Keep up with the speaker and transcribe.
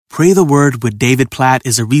Pray the Word with David Platt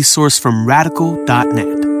is a resource from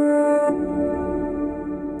radical.net.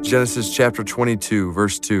 Genesis chapter 22,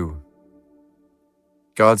 verse 2.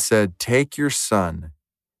 God said, "Take your son,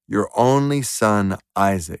 your only son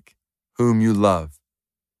Isaac, whom you love,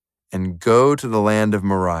 and go to the land of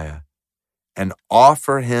Moriah, and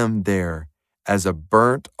offer him there as a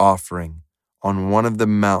burnt offering on one of the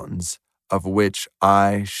mountains of which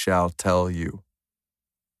I shall tell you."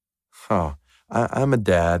 I'm a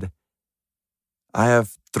dad. I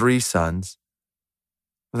have 3 sons.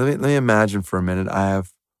 Let me imagine for a minute. I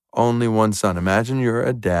have only one son. Imagine you're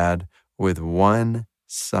a dad with one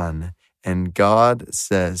son, and God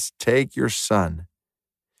says, "Take your son,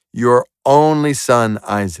 your only son,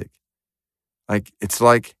 Isaac." It's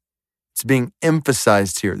being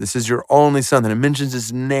emphasized here. This is your only son. And it mentions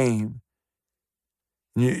his name.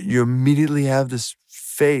 You immediately have this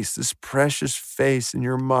face, this precious face in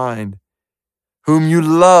your mind, whom you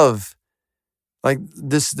love. Like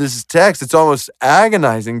this text, it's almost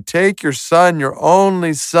agonizing. Take your son, your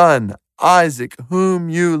only son, Isaac, whom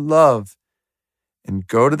you love, and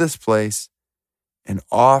go to this place and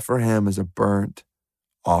offer him as a burnt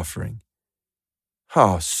offering.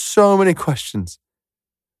 So many questions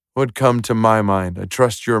would come to my mind. I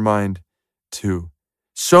trust your mind too.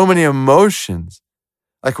 So many emotions.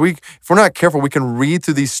 If we're not careful, we can read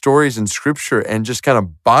through these stories in Scripture and just kind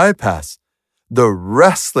of bypass the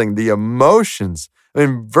wrestling, the emotions.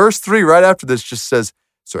 Verse 3 right after this just says,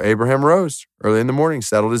 "So Abraham rose early in the morning,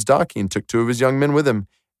 saddled his donkey, and took 2 of his young men with him,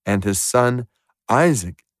 and his son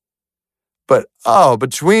Isaac." But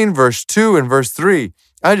between verse 2 and verse 3,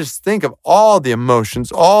 I just think of all the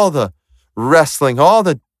emotions, all the wrestling, all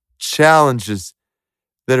the challenges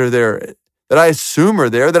that are there, that I assume are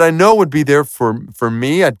there, that I know would be there for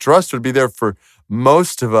me, I trust would be there for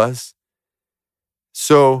most of us.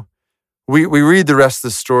 So we read the rest of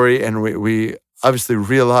the story, and we obviously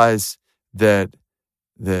realize that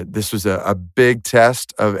this was a big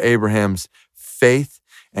test of Abraham's faith,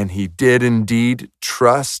 and he did indeed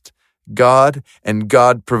trust God, and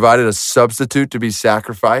God provided a substitute to be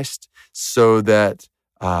sacrificed so that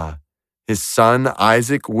his son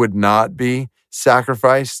Isaac would not be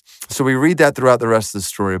sacrificed. So we read that throughout the rest of the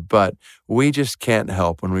story, but we just can't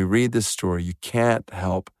help. When we read this story, you can't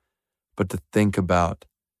help but to think about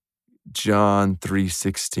John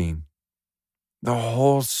 3:16. The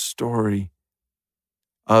whole story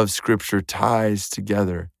of Scripture ties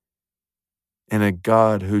together in a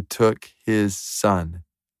God who took his son,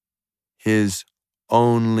 his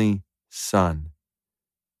only son,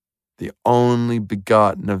 the only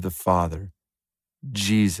begotten of the Father,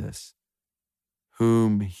 Jesus,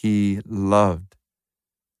 whom he loved.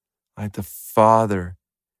 The Father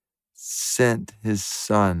sent his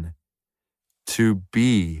son to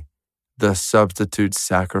be the substitute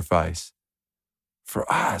sacrifice for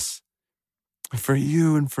us, for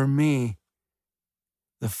you and for me.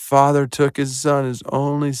 The Father took his son, his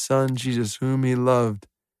only son, Jesus, whom he loved,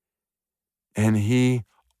 and he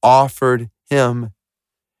offered him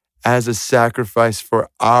as a sacrifice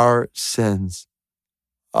for our sins.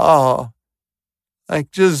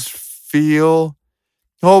 Just feel,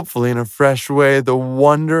 hopefully in a fresh way, the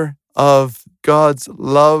wonder of God's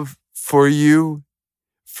love for you,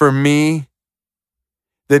 for me,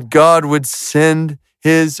 that God would send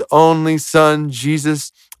his only son,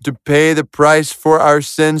 Jesus, to pay the price for our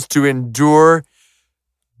sins, to endure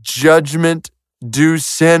judgment due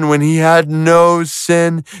sin when he had no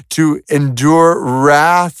sin, to endure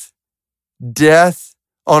wrath, death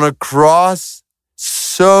on a cross,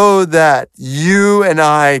 so that you and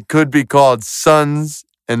I could be called sons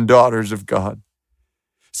and daughters of God,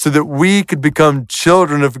 so that we could become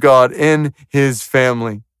children of God in his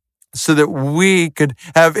family, so that we could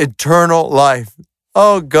have eternal life.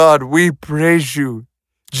 Oh God, we praise you.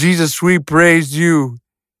 Jesus, we praise you.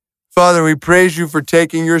 Father, we praise you for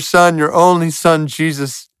taking your son, your only son,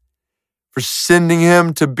 Jesus, for sending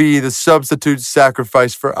him to be the substitute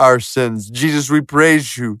sacrifice for our sins. Jesus, we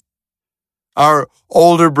praise you, our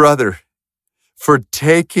older brother, for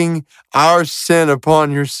taking our sin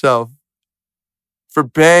upon yourself, for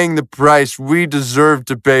paying the price we deserve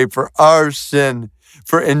to pay for our sin,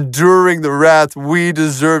 for enduring the wrath we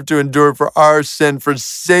deserve to endure for our sin, for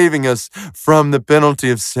saving us from the penalty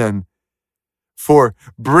of sin, for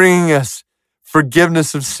bringing us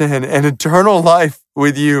forgiveness of sin and eternal life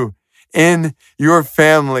with you in your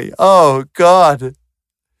family. Oh God,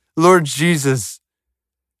 Lord Jesus,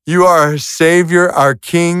 you are our Savior, our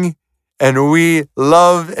King, and we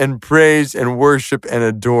love and praise and worship and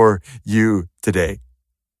adore you today.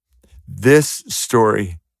 This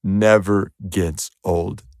story never gets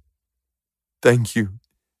old. Thank you.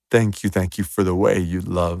 Thank you for the way you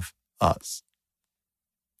love us.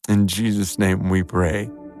 In Jesus' name we pray.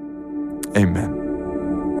 Amen.